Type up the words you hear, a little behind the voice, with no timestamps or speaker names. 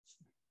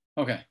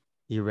Okay,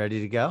 You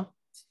ready to go?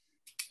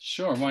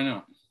 sure. Why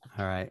not?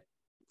 All right.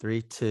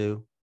 Three,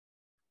 two.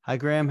 Hi,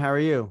 Graham. How are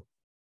you?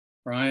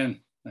 Brian,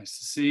 nice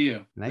to see you.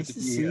 Good Nice to to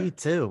be see you here.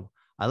 too.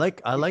 I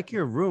like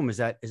your room. Is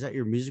that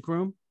your music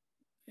room?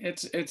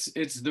 It's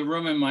the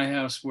room in my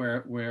house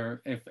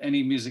where if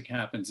any music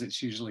happens,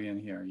 it's usually in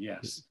here.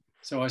 Yes.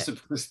 So I Eh,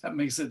 suppose that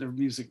makes it a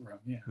music room.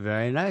 Yeah.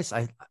 Very nice.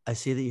 I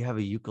see that you have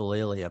a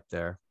ukulele up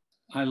there.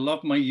 I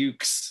love my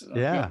ukes. I've got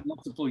Yeah.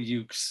 multiple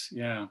ukes.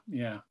 Yeah,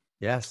 yeah.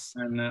 Yes.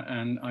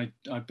 And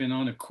I've been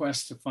on a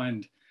quest to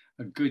find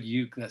a good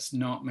uke that's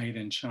not made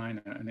in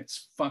China, and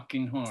it's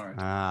fucking hard.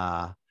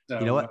 Ah, you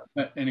know So, what?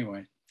 but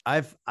anyway,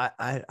 I've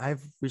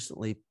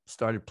recently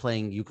started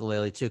playing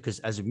ukulele too because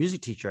as a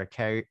music teacher, I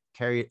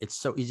carry it. It's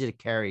so easy to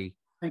carry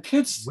and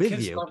kids with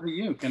kids you. love the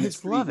uke, and it's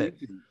Kids pretty love it.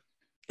 easy.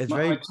 It's I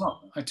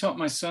very taught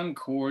my son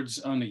chords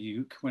on a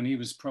uke when he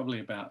was probably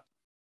about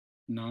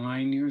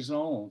 9 years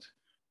old.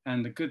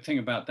 And the good thing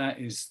about that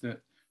is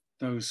that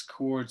those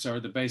chords are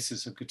the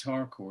basis of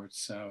guitar chords.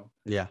 So,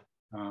 yeah.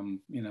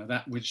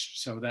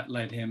 that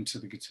led him to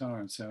the guitar.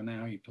 And so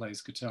now he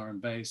plays guitar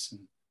and bass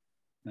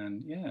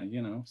and yeah,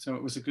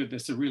 so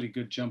it's a really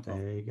good jump off.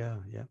 There you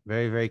go. Yeah.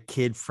 Very, very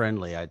kid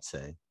friendly, I'd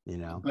say, you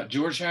know. But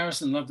George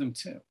Harrison loved him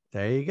too.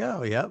 There you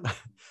go. Yep.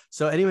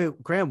 So anyway,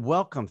 Graham,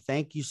 welcome.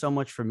 Thank you so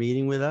much for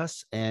meeting with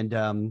us. And Good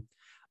to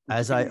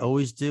as be I here.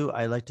 always do,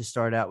 I like to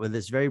start out with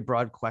this very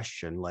broad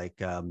question, like,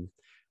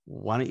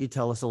 why don't you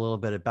tell us a little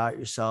bit about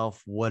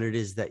yourself, what it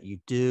is that you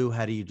do,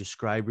 how do you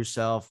describe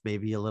yourself,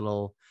 maybe a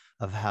little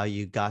of how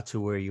you got to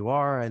where you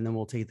are, and then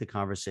we'll take the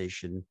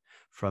conversation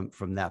from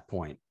that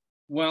point.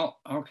 Well,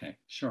 okay,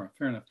 sure,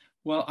 fair enough.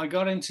 Well, I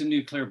got into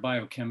nuclear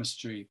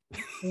biochemistry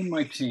in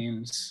my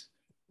teens.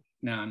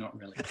 No, not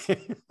really.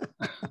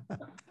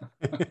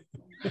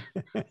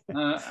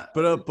 Uh,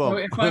 But up, so bump.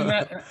 if I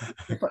met,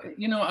 if I,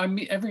 I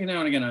meet every now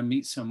and again, I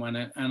meet someone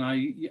and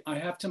I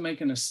have to make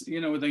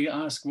they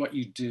ask what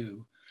you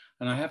do,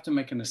 and I have to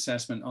make an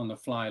assessment on the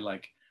fly,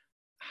 like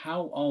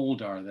how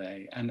old are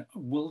they, and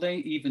will they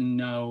even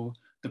know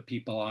the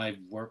people I've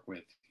worked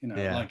with?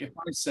 Yeah. Like if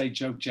I say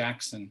Joe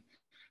Jackson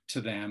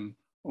to them,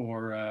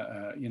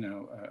 or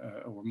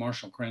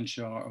Marshall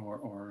Crenshaw,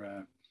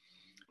 or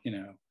you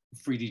know,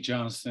 Freddie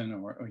Johnson,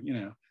 or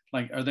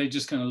like, are they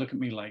just going to look at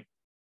me like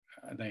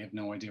they have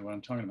no idea what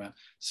I'm talking about?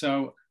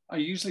 So I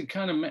usually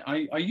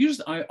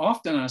I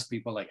often ask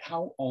people like,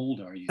 how old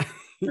are you?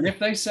 And if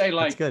they say That's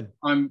like good.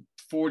 I'm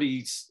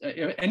 40,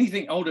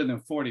 anything older than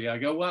 40, I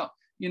go, well,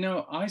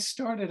 I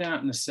started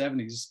out in the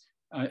 70s.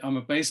 I'm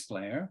a bass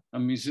player.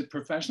 I'm a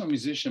professional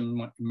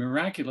musician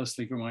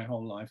miraculously for my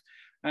whole life.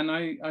 And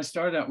I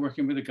started out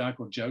working with a guy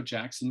called Joe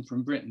Jackson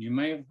from Britain. You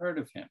may have heard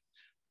of him.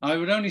 I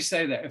would only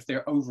say that if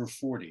they're over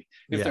 40.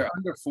 If Yeah. they're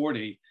under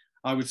 40,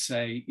 I would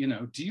say,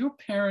 do your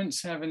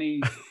parents have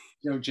any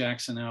Joe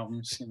Jackson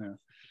albums?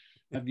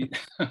 Have you?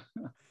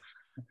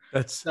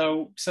 That's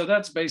So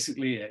that's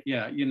basically it.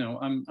 Yeah,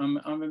 I'm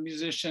a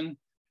musician.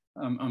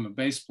 I'm a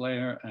bass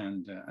player,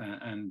 and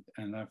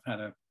I've had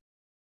a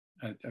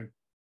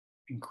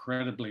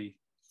incredibly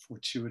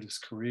fortuitous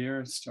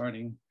career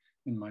starting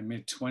in my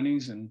mid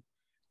 20s,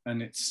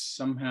 and it's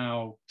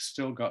somehow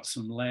still got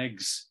some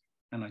legs.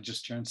 And I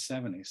just turned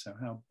 70. So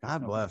God how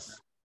about bless.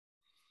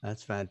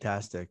 That's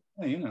fantastic.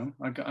 that? Yeah,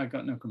 I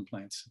got no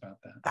complaints about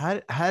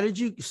that. How did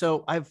you?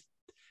 So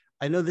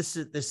I know this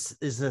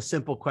is a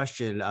simple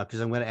question because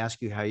I'm going to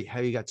ask you how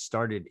you got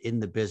started in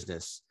the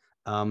business.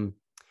 Um,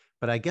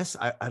 but I guess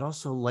I'd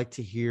also like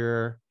to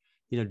hear,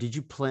 did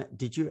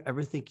you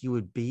ever think you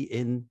would be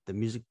in the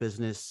music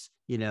business,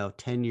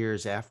 10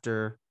 years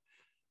after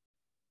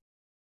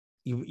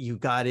you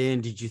got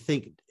in? Did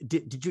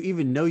you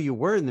even know you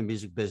were in the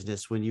music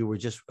business when you were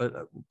just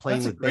playing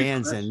That's a with great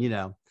bands and,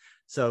 question.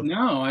 so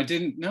No, I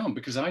didn't know,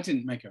 because I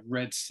didn't make a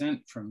red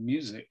cent from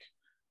music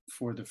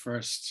for the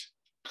first,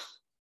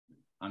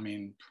 I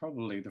mean,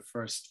 probably the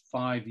first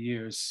 5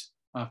 years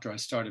after I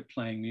started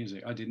playing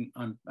music. I didn't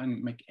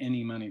make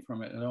any money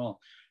from it at all.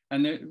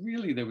 And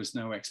there was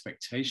no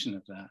expectation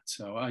of that.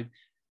 So I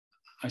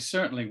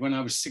certainly, when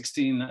I was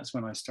 16, that's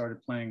when I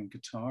started playing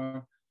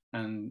guitar.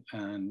 And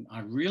I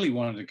really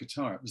wanted a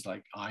guitar. It was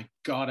like, I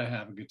gotta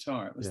have a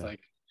guitar. yeah.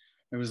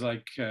 It was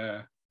like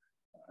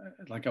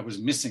I was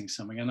missing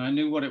something, and I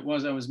knew what it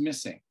was I was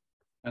missing.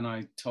 And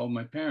I told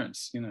my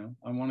parents,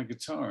 I want a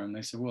guitar. And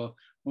they said, well,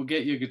 we'll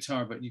get you a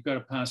guitar, but you've got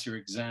to pass your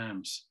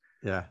exams.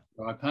 Yeah.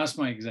 So I passed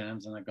my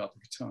exams and I got the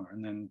guitar.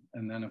 And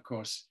then of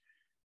course,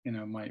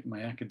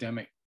 my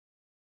academic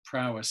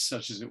prowess,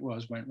 such as it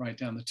was, went right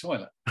down the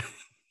toilet.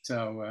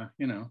 So,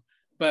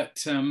 but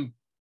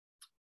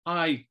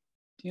I,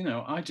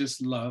 I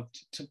just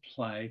loved to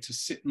play, to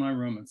sit in my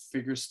room and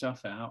figure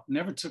stuff out.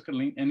 Never took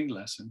any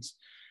lessons,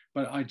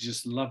 but I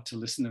just loved to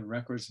listen to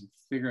records and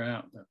figure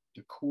out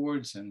the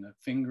chords and the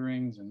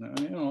fingerings. And,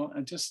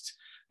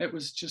 it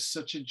was just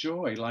such a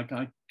joy. Like,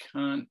 I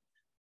can't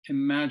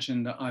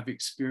imagine that I've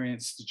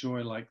experienced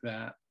joy like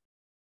that,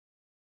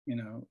 you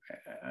know,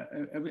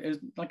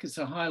 like it's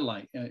a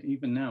highlight.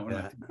 Even now, when I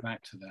Yeah. think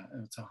back to that,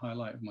 it's a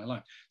highlight of my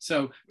life.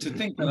 So to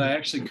think that I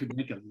actually could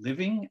make a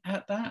living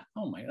at that,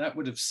 oh my, that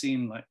would have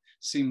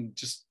seemed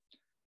just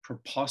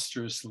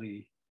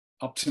preposterously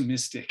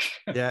optimistic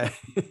Yeah.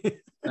 at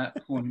that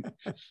point.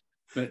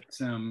 But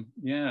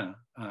yeah,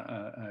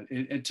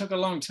 it took a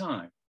long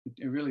time.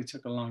 It really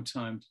took a long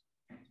time.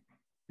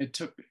 It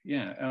took,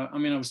 yeah. I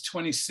mean, I was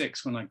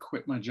 26 when I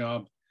quit my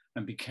job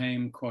and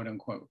became quote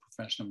unquote a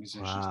professional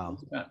musician. So it Wow.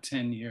 was about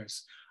 10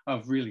 years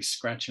of really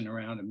scratching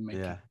around and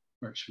making Yeah.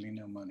 virtually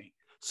no money.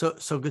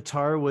 So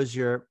guitar was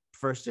your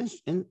first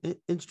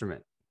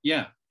instrument.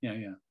 Yeah.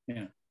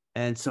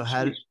 And so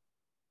how did,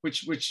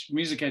 which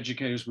music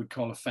educators would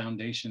call a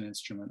foundation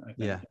instrument, I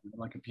think. Yeah.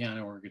 Like a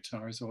piano or a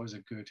guitar is always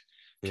a good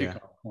Yeah.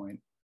 kickoff point.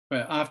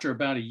 But after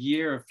about a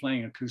year of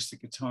playing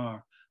acoustic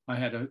guitar, I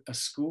had a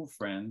school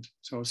friend.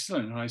 So I was still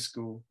in high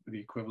school, the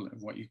equivalent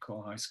of what you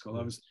call high school.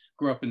 I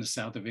grew up in the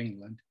south of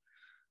England.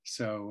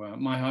 So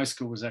my high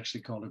school was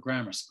actually called a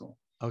grammar school.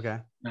 Okay.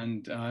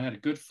 And I had a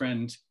good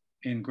friend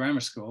in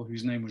grammar school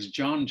whose name was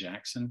John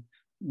Jackson,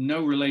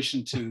 no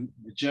relation to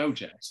Joe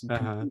Jackson,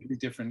 completely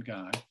different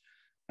guy.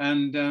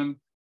 And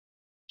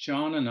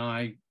John and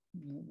I,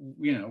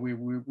 you know, we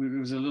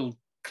was a little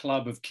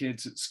club of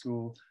kids at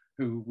school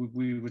who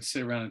we would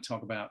sit around and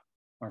talk about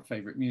our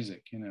favorite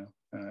music, you know,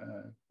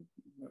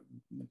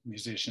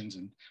 musicians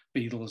and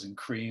Beatles and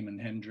Cream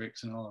and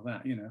Hendrix and all of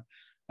that, you know.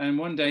 And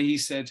one day he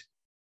said,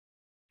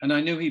 and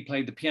I knew he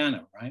played the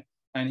piano, right?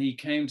 And he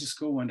came to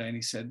school one day and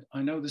he said,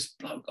 I know this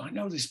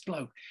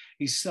bloke.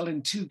 He's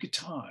selling 2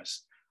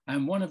 guitars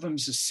and one of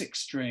them's a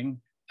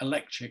 6-string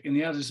electric and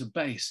the other's a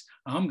bass.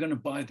 I'm going to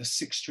buy the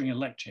 6-string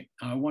electric.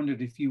 And I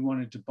wondered if you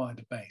wanted to buy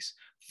the bass.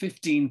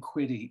 15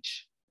 quid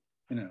each,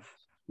 you know,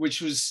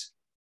 which was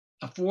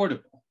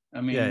affordable.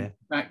 I mean,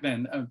 back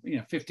then, you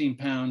know, 15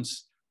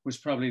 pounds was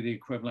probably the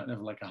equivalent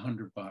of like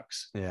 $100.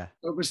 Yeah.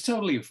 It was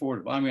totally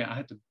affordable. I mean, I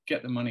had to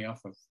get the money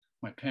off of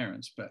my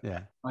parents, but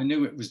yeah. I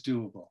knew it was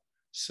doable.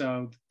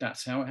 So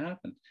that's how it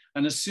happened.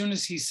 And as soon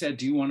as he said,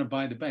 do you want to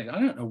buy the bass?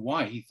 I don't know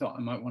why he thought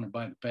I might want to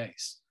buy the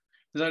bass,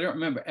 because I don't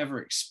remember ever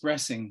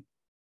expressing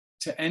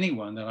to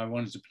anyone that I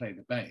wanted to play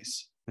the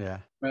bass.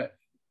 Yeah. But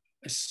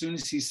as soon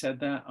as he said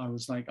that, I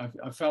was like,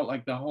 I felt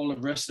like the whole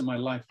rest of my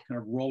life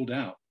kind of rolled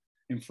out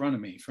in front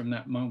of me from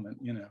that moment,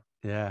 you know.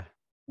 Yeah.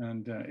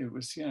 And it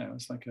was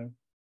like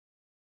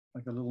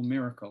a little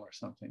miracle or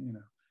something, you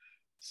know.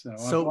 So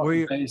I bought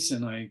the bass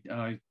and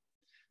I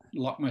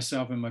locked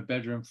myself in my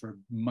bedroom for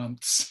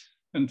months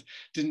and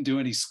didn't do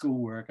any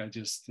schoolwork. I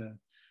just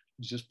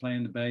was just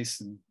playing the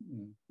bass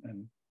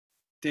and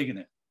digging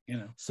it, you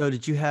know. So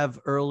did you have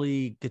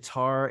early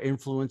guitar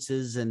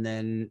influences, and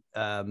then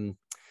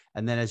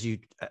as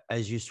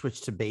you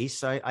switched to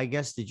bass, I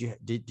guess, did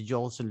you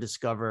also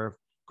discover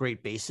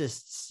great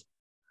bassists?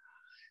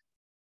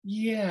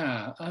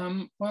 Yeah.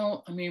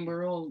 Well, I mean,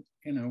 we're all,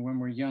 you know, when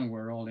we're young,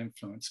 we're all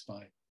influenced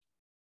by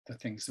the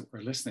things that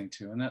we're listening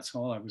to. And that's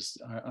all I was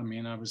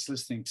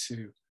listening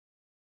to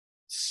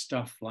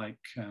stuff like,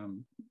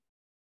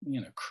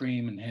 you know,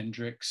 Cream and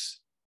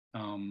Hendrix,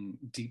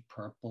 Deep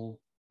Purple.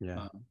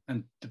 Yeah.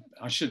 And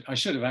I should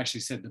have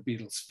actually said the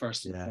Beatles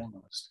first and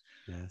foremost.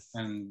 Yes.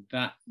 And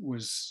that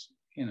was,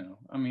 you know,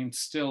 I mean,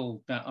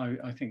 still that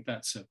I think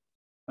that's a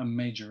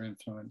major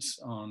influence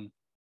on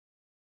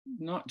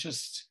not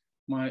just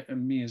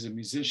me as a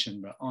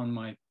musician, but on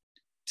my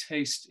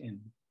taste in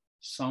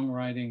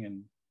songwriting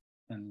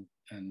and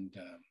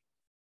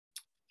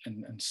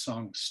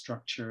song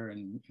structure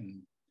and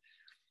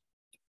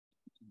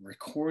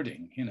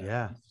recording, you know.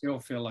 Yeah. I still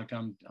feel like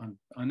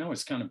I know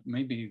it's kind of,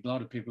 maybe a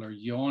lot of people are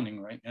yawning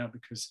right now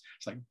because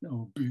it's like,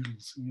 oh,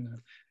 Beatles, you know.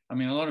 I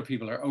mean, a lot of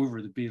people are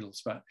over the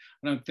Beatles, but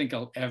I don't think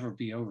I'll ever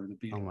be over the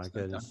Beatles. Oh my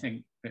goodness. I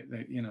think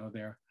that you know,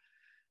 their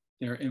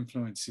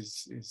influence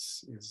has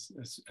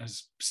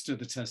stood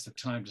the test of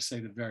time, to say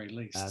the very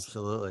least.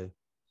 Absolutely.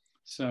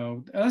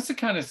 So that's the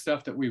kind of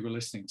stuff that we were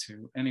listening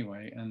to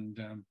anyway. And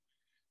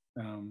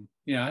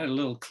yeah, I had a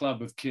little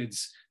club of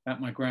kids at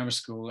my grammar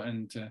school,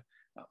 and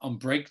on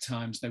break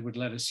times they would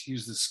let us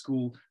use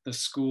the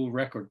school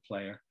record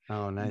player.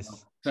 Oh, nice.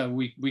 So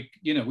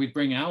we'd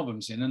bring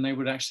albums in, and they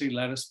would actually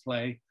let us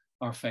play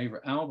our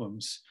favorite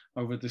albums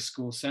over the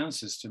school sound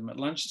system at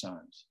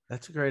lunchtimes.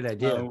 That's a great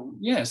idea. So,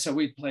 yeah, so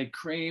we'd play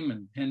Cream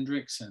and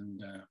Hendrix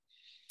and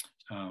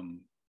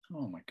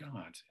oh my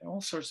God, all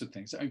sorts of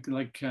things.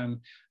 Like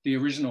the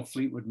original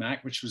Fleetwood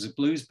Mac, which was a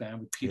blues band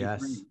with Peter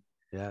Green.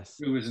 Yes.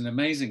 Who was an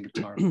amazing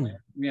guitar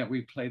player. Yeah,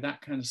 we play that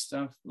kind of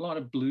stuff, a lot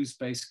of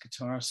blues-based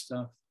guitar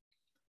stuff.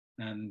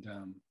 And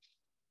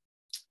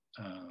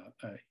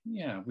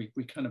yeah,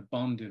 we kind of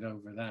bonded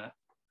over that.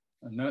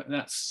 And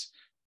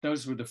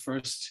those were the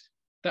first,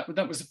 that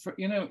was the first,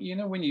 you know,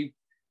 when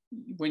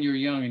you're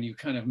young and you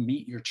kind of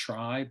meet your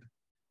tribe,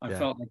 I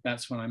felt like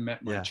that's when I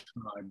met my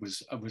tribe.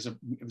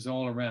 It was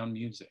all around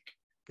music.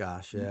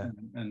 Gosh, yeah.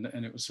 And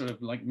it was sort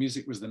of like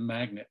music was the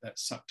magnet that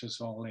sucked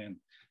us all in.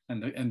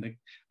 And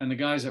the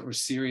guys that were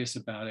serious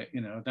about it,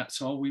 you know,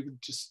 that's all we'd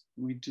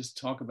just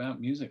talk about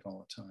music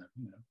all the time,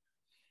 you know.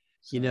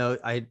 So,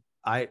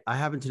 I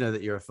happen to know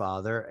that you're a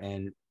father,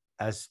 and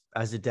as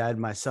a dad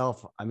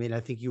myself, I mean, I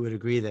think you would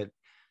agree that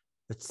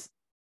it's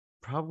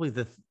probably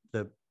the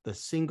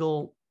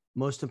single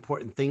most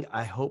important thing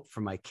I hope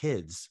for my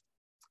kids,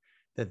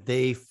 that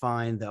they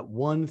find that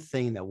one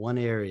thing, that one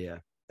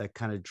area that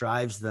kind of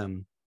drives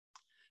them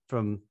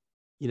from,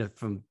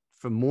 from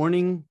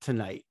morning to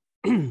night,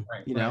 right,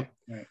 you know,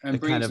 right, right. the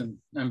kind of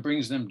And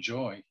brings them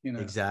joy,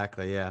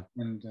 exactly, yeah,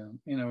 and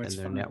it's and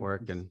their funny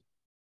network because, and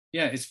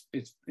yeah,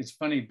 it's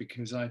funny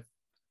because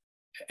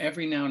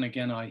every now and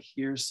again I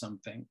hear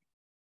something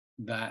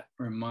that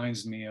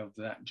reminds me of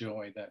that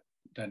joy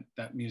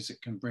that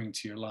music can bring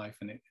to your life,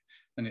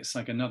 and it's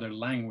like another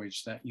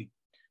language that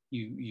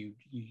you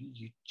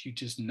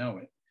just know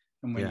it,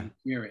 and when yeah, you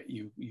hear it,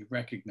 you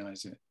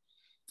recognize it.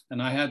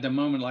 And I had the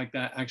moment like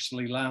that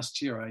actually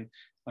last year.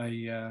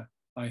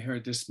 I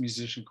heard this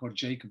musician called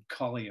Jacob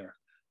Collier,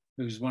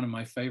 who's one of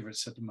my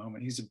favorites at the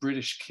moment. He's a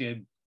British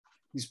kid.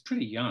 He's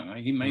pretty young.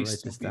 He I'm may gonna write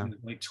still this be in down.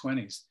 his late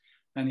 20s,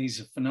 and he's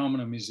a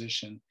phenomenal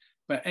musician.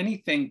 But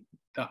anything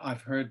that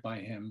I've heard by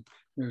him,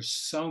 there's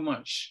so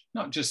much,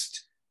 not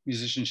just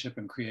musicianship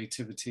and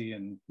creativity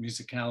and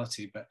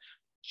musicality, but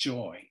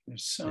joy.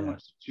 There's so Yeah.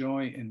 much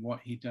joy in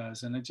what he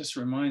does. And it just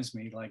reminds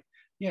me, like,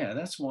 yeah,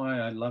 that's why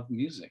I love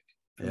music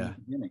from the Yeah.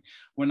 beginning.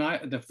 When I,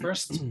 the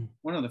first,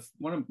 one of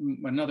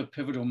another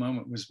pivotal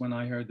moment was when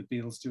I heard the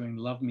Beatles doing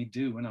Love Me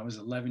Do when I was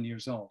 11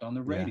 years old on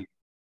the Yeah. radio.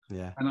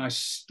 Yeah. And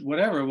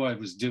whatever I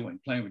was doing,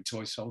 playing with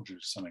toy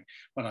soldiers or something,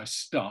 but I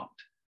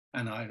stopped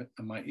and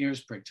my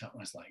ears pricked up. I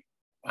was like,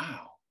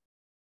 wow,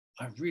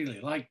 I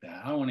really like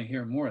that. I want to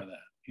hear more of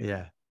that.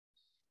 Yeah.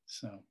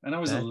 So, and I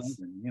was That's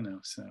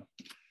 11, so.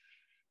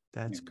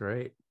 that's Yeah.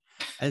 great.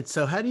 And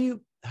so how did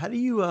you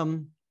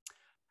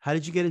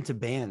get into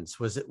bands?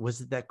 Was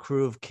it that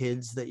crew of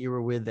kids that you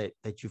were with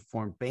that you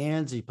formed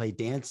bands, you played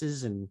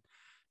dances and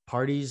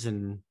parties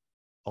and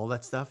all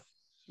that stuff?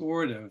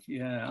 Sort of,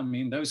 yeah. I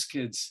mean, those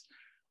kids,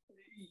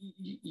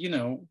 you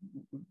know,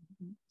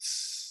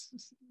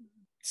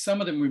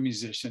 some of them were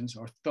musicians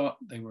or thought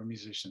they were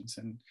musicians.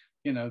 And,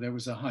 there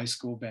was a high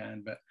school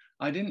band, but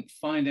I didn't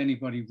find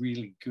anybody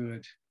really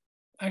good.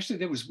 Actually,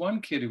 there was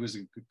one kid who was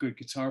a good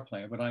guitar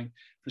player, but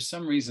for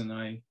some reason,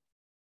 I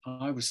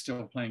was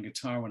still playing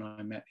guitar when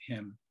I met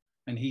him,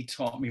 and he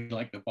taught me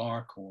like the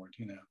bar chord.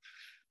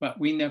 But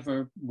we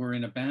never were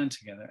in a band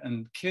together.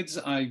 And the kids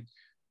I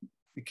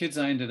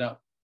ended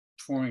up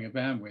forming a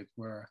band with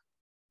were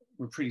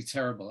pretty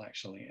terrible,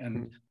 actually.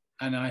 And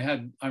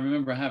I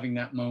remember having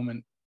that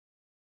moment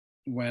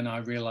when I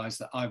realized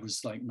that I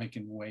was like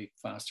making way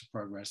faster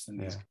progress than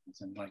these Yeah.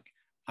 guys, and like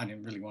I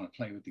didn't really want to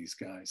play with these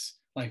guys.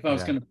 Like if I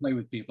was Yeah. going to play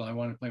with people, I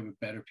wanted to play with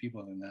better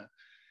people than that.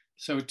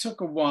 So it took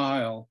a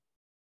while,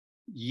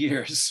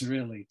 years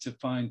really, to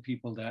find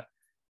people that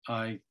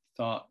I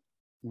thought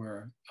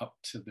were up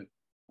to the.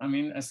 I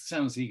mean, that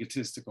sounds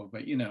egotistical,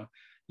 but you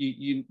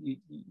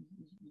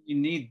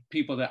need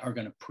people that are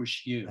going to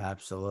push you. You don't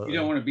Absolutely.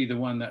 want to be the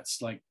one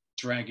that's like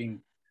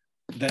dragging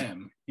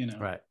them.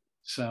 Right.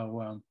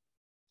 So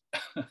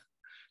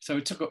so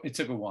it took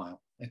a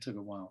while. It took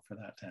a while for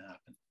that to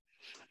happen.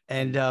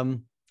 And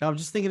I'm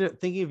just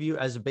thinking of you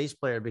as a bass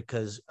player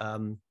because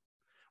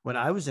when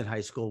I was in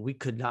high school, we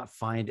could not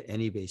find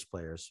any bass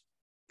players.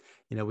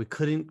 We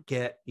couldn't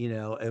get,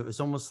 it was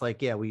almost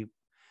like, yeah, we'd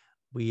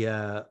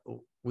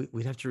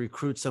have to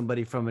recruit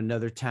somebody from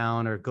another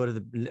town or go to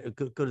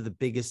the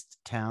biggest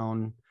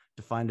town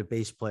to find a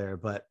bass player.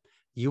 But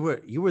you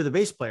were the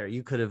bass player.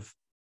 You could have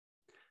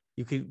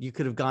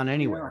gone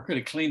anywhere. Yeah, I could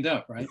have cleaned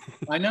up, right?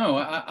 I know.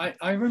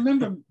 I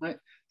remember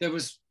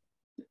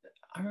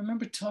I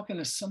remember talking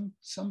to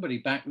somebody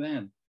back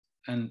then,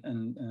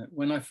 and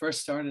when I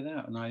first started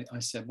out, and I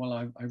said, well,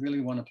 I really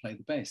want to play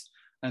the bass,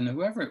 and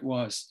whoever it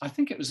was, I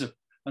think it was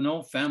an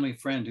old family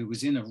friend who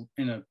was in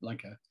a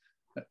like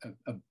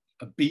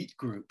a beat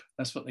group.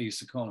 That's what they used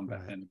to call them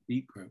back then, a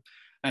beat group.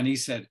 And he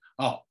said,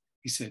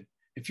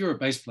 if you're a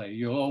bass player,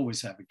 you'll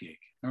always have a gig.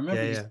 I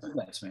remember he said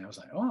that to me. I was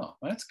like, oh,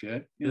 that's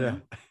good,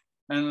 And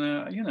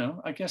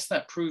I guess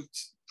that proved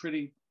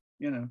pretty,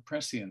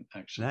 prescient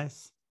actually.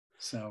 Nice.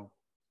 So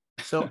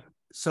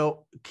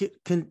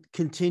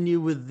Continue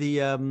with the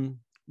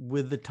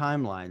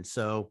timeline.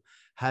 So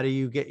how do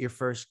you get your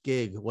first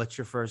gig? What's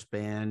your first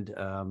band?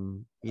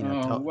 Tell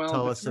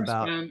us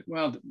about. Band,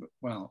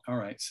 well, all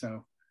right.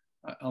 So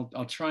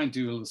I'll try and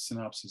do a little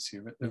synopsis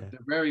here. But the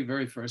very,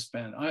 very first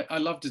band, I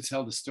love to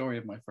tell the story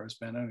of my first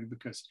band only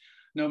because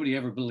nobody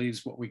ever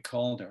believes what we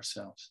called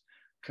ourselves.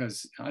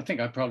 Because I think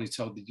I probably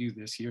told you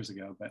this years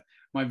ago, but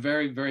my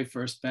very, very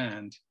first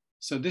band.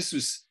 So this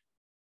was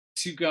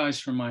two guys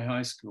from my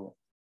high school.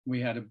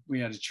 We had a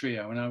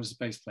trio, and I was a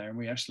bass player, and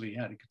we actually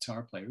had a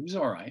guitar player. He was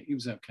all right. He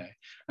was okay.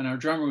 And our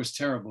drummer was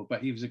terrible,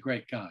 but he was a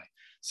great guy.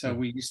 So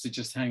we used to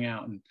just hang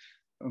out and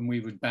we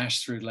would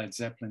bash through Led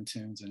Zeppelin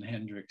tunes and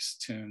Hendrix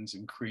tunes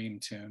and Cream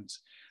tunes,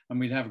 and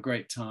we'd have a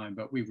great time,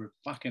 but we were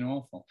fucking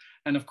awful.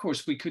 And of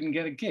course, we couldn't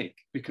get a gig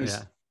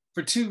because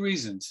for two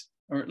reasons,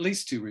 or at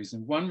least two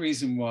reasons. One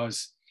reason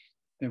was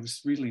there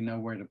was really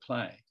nowhere to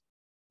play.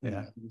 You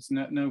know, there was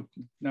no.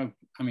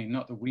 I mean,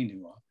 not that we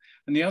knew of.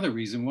 And the other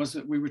reason was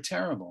that we were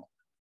terrible.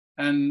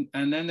 And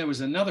then there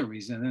was another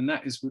reason, and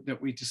that is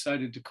that we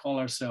decided to call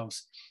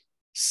ourselves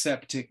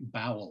Septic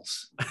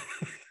Bowels.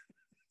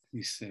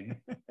 You see,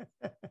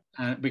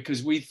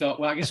 because we thought,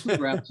 well, I guess we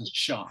were out to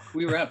shock.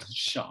 We were out to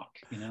shock,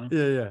 you know.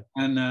 Yeah.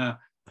 And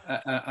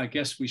I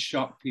guess we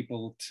shocked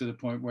people to the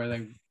point where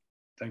they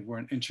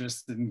weren't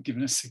interested in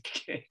giving us a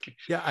gig.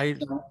 Yeah,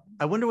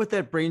 I wonder what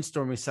that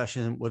brainstorming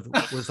session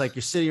was like.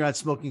 You're sitting around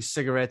smoking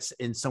cigarettes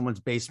in someone's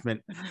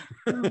basement.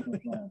 Oh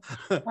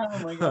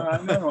my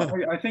God! I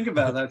know. I think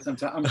about that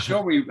sometimes.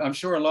 I'm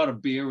sure a lot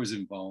of beer was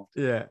involved.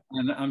 Yeah,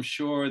 and I'm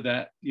sure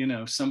that, you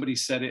know, somebody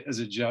said it as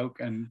a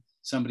joke, and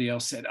somebody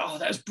else said, "Oh,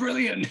 that's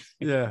brilliant."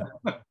 Yeah.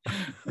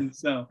 And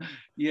so,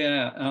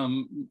 yeah,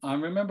 I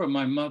remember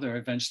my mother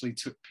eventually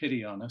took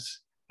pity on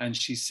us, and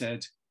she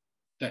said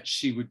that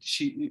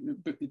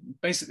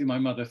basically my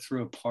mother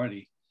threw a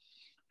party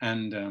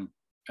and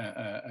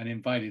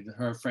invited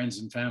her friends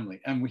and family,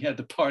 and we had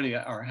the party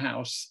at our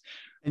house.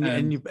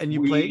 And you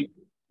played?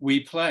 We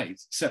played.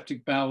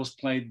 Septic Bowels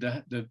played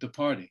the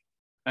party,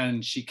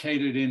 and she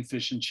catered in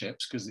fish and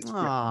chips because it's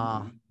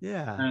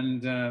yeah.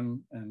 And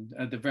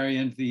at the very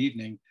end of the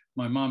evening,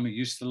 my mom, who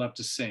used to love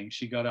to sing,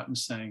 she got up and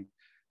sang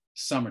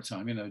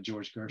 "Summertime," you know,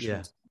 George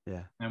Gershwin.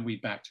 Yeah. And we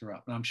backed her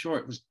up. And I'm sure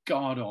it was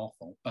god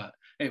awful, but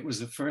it was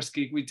the first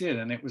gig we did,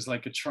 and it was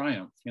like a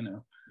triumph, you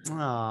know.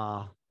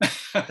 Oh,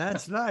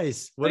 that's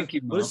nice. Thank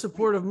you, Mom. What a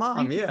supportive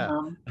mom. Thank yeah. You,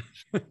 Mom.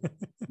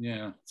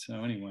 Yeah.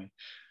 So anyway,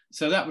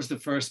 so that was the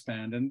first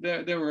band, and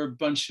there were a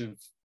bunch of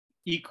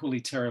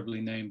equally terribly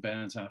named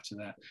bands after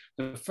that.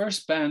 The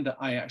first band that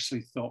I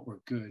actually thought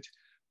were good,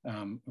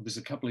 it was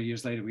a couple of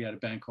years later. We had a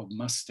band called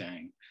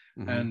Mustang.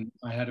 Mm-hmm. And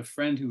I had a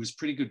friend who was a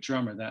pretty good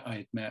drummer that I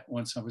had met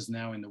once I was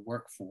now in the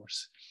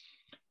workforce.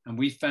 And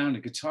we found a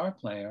guitar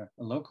player,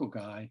 a local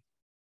guy,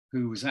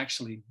 who was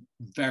actually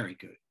very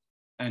good.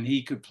 And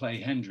he could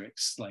play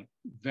Hendrix like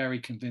very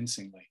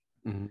convincingly.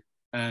 Mm-hmm.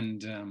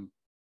 And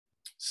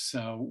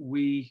so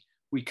we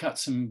cut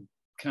some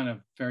kind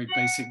of very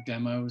basic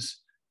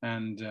demos,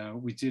 and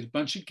we did a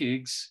bunch of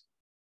gigs.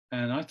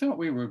 And I thought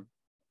we were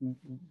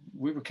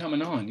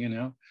coming on, you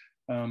know.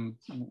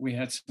 We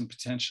had some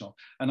potential.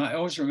 And I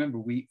always remember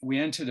we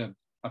entered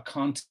a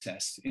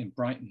contest in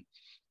Brighton.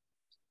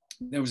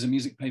 There was a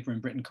music paper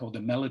in Britain called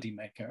The Melody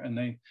Maker, and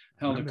they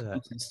held a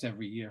contest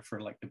every year for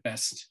like the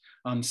best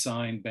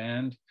unsigned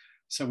band.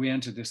 So we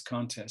entered this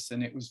contest,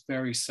 and it was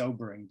very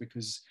sobering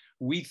because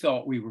we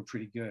thought we were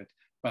pretty good,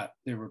 but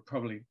there were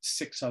probably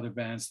 6 other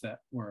bands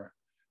that were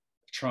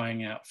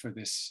trying out for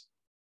this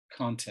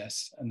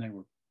contest, and they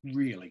were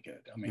really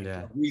good. I mean,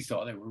 we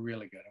thought they were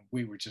really good, and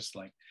we were just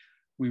like,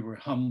 we were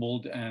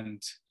humbled,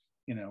 and,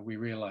 you know, we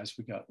realized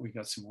we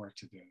got some work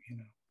to do, you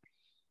know.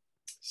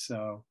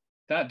 So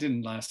that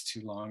didn't last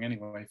too long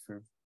anyway.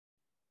 There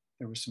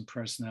were some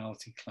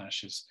personality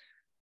clashes,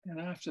 and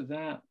after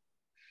that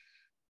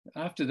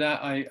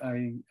I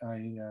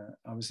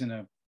was in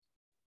a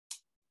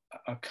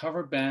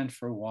cover band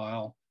for a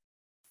while.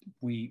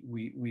 It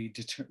was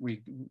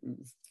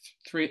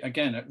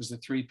a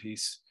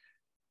 3-piece,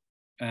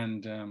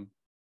 and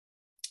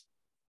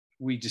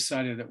we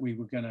decided that we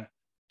were going to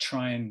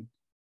try and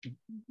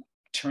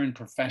turn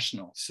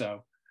professional.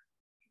 So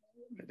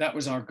that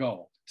was our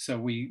goal. So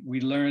we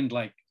learned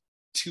like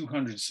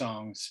 200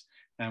 songs,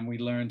 and we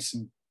learned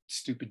some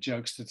stupid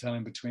jokes to tell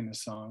in between the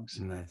songs.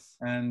 Nice.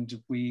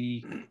 And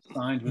we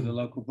signed with a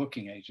local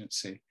booking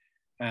agency,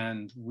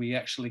 and we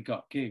actually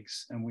got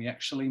gigs, and we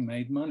actually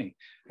made money,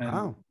 and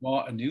we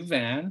bought a new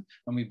van,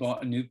 and we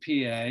bought a new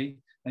PA,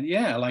 and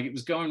yeah, like it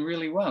was going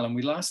really well. And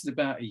we lasted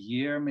about a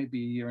year, maybe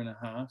a year and a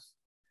half.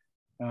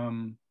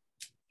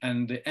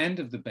 And the end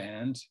of the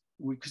band,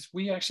 because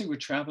we actually were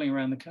traveling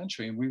around the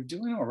country, and we were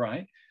doing all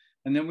right.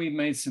 And then we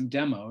made some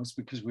demos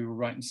because we were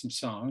writing some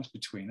songs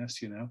between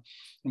us, you know,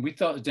 and we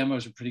thought the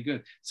demos were pretty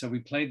good. So we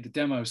played the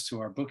demos to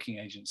our booking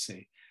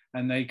agency,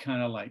 and they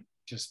kind of like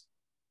just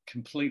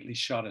completely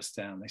shot us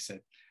down. They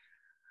said,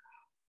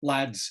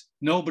 "Lads,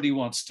 nobody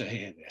wants to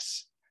hear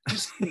this.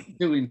 Just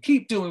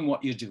keep doing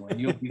what you're doing.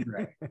 You'll be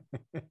great."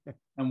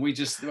 And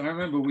I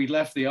remember we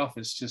left the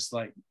office just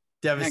like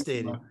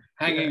devastated,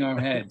 hanging our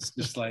heads,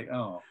 just like,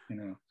 oh, you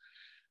know.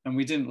 And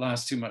we didn't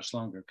last too much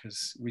longer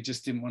because we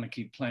just didn't want to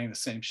keep playing the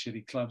same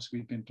shitty clubs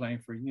we'd been playing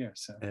for a year.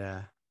 So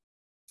yeah.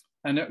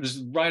 And it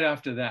was right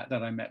after that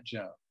I met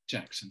Joe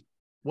Jackson.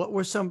 What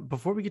were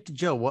before we get to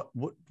Joe, what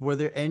were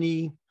there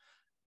any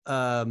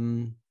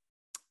around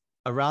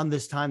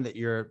this time that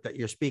you're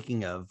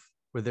speaking of,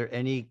 were there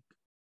any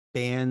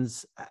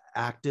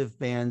active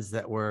bands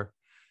that were,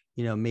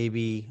 you know,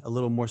 maybe a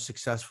little more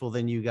successful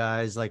than you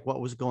guys? Like,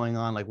 what was going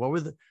on? Like, what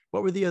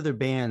were the other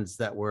bands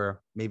that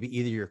were maybe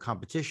either your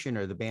competition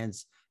or the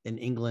bands in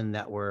England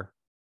that were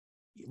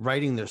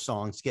writing their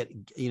songs,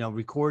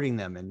 recording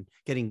them and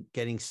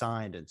getting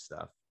signed and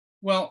stuff?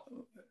 Well,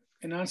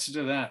 in answer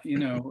to that, you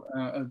know,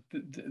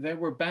 there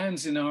were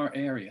bands in our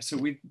area. So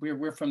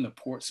we're from the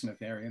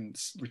Portsmouth area,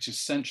 which is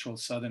central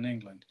southern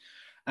England,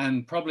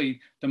 and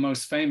probably the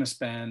most famous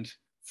band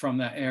from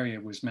that area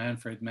was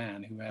Manfred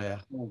Mann, who had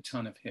a whole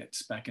ton of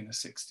hits back in the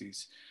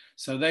 60s.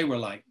 So they were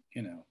like,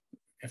 you know,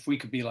 if we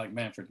could be like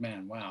Manfred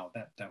Mann, wow,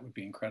 that would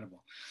be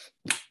incredible.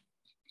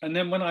 And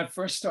then when I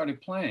first started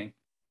playing,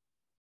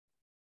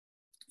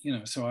 you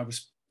know, so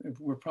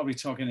we're probably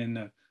talking in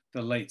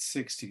the late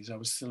 60s. I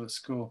was still at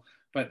school,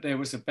 but there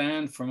was a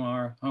band from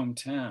our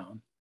hometown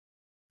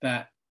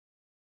that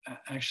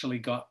actually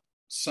got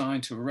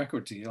signed to a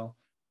record deal.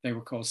 They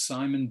were called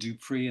Simon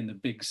Dupree and the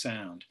Big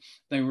Sound.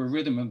 They were a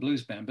rhythm and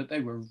blues band, but they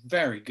were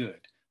very good.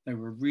 They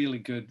were a really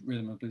good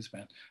rhythm and blues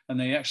band. And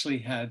they actually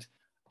had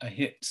a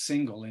hit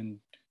single in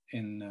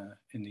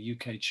the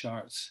UK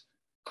charts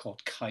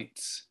called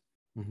Kites,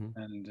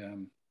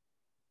 and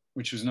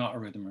which was not a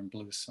rhythm and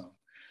blues song.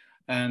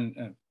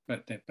 And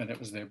but it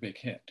was their big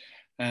hit.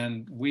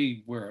 And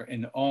we were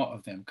in awe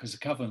of them because a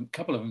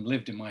couple of them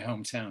lived in my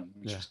hometown,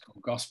 which is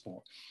called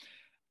Gosport.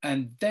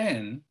 And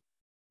then,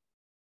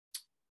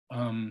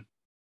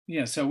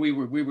 so we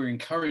were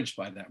encouraged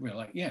by that. We were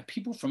like, yeah,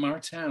 people from our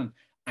town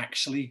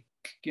actually,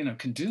 you know,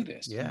 can do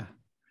this. Yeah.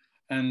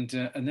 And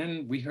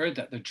then we heard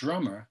that the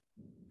drummer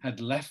had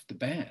left the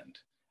band,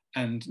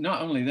 and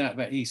not only that,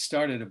 but he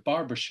started a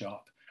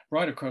barbershop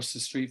right across the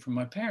street from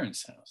my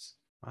parents' house.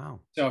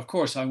 Wow. So of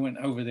course I went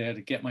over there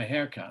to get my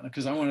hair cut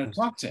because I wanted to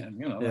talk to him,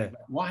 you know, like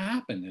what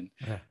happened? And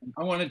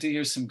I wanted to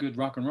hear some good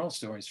rock and roll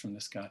stories from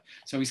this guy.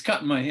 So he's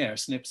cutting my hair,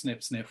 snip,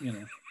 snip, snip, you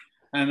know.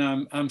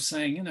 And I'm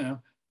saying, you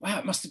know, wow,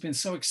 it must have been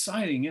so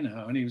exciting, you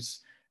know. And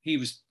he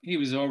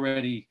was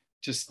already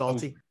just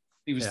salty.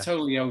 He was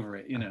totally over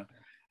it, you know.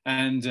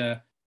 And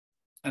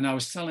I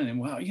was telling him,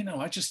 well, you know,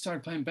 I just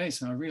started playing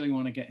bass and I really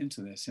want to get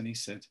into this. And he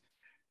said,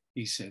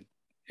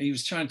 he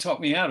was trying to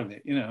talk me out of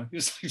it, you know. He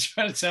was like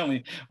trying to tell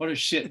me what a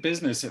shit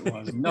business it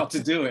was and not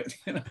to do it.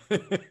 You know?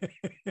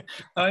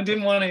 I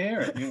didn't want to hear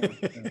it. You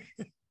know?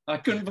 I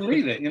couldn't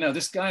believe it. You know,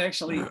 this guy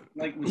actually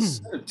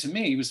to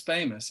me, he was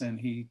famous, and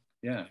he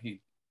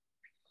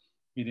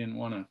didn't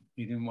want.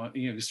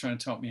 He was trying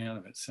to talk me out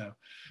of it. So,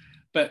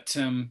 but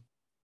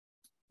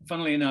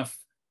funnily enough,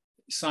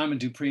 Simon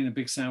Dupree and the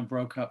Big Sound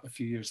broke up a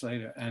few years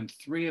later, and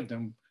 3 of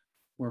them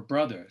were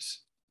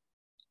brothers,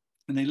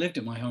 and they lived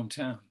in my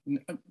hometown,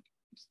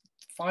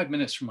 5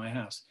 minutes from my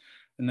house,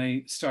 and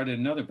they started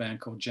another band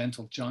called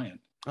Gentle Giant.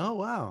 Oh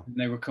wow! And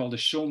they were called the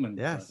Shulman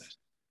Brothers,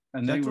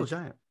 and Gentle they were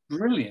Giant.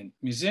 Brilliant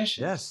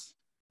musicians. Yes,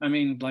 I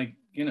mean, like,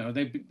 you know,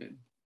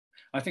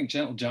 I think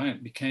Gentle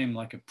Giant became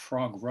like a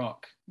prog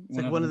rock. It's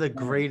like one of the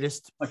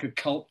greatest, like a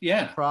cult,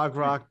 prog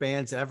rock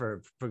bands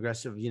ever.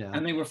 Progressive, you know.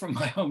 And they were from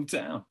my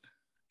hometown.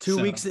 2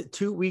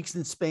 weeks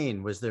in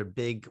Spain was their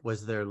biggest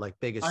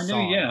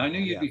song. I knew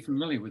you'd be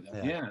familiar with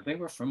them. Yeah, they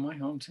were from my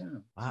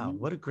hometown. Wow,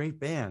 what a great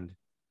band.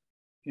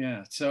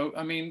 Yeah, so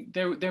I mean,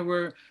 there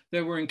were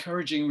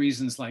encouraging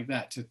reasons like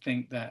that to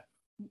think that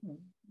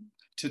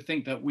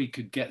we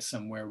could get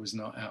somewhere was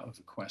not out of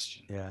the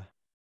question. Yeah.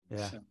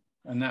 So,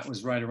 and that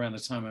was right around the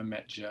time I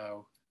met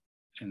Joe,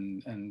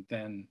 and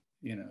then,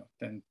 you know,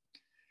 then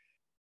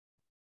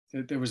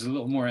there was a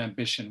little more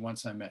ambition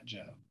once I met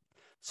Joe.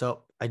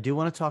 So I do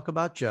want to talk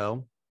about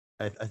Joe.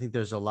 I think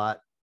there's a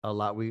lot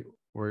we're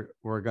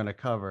going to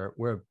cover.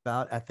 We're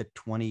about at the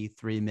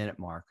 23-minute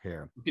mark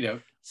here. You know.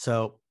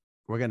 So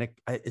we're going to,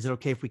 is it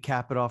okay if we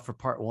cap it off for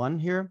part 1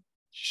 here?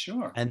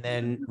 Sure. And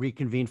then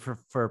reconvene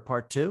for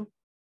part 2?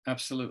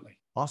 Absolutely.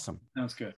 Awesome. Sounds good.